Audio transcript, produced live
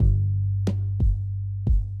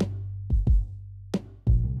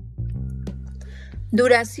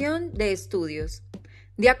Duración de estudios.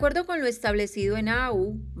 De acuerdo con lo establecido en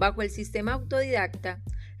AAU, bajo el sistema autodidacta,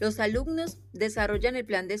 los alumnos desarrollan el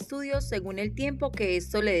plan de estudios según el tiempo que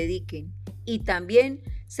estos le dediquen y también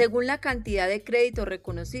según la cantidad de créditos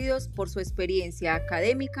reconocidos por su experiencia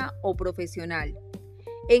académica o profesional.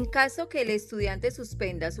 En caso que el estudiante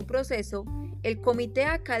suspenda su proceso, el comité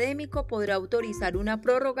académico podrá autorizar una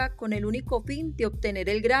prórroga con el único fin de obtener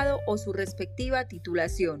el grado o su respectiva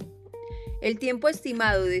titulación. El tiempo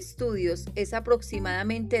estimado de estudios es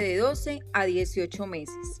aproximadamente de 12 a 18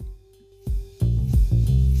 meses.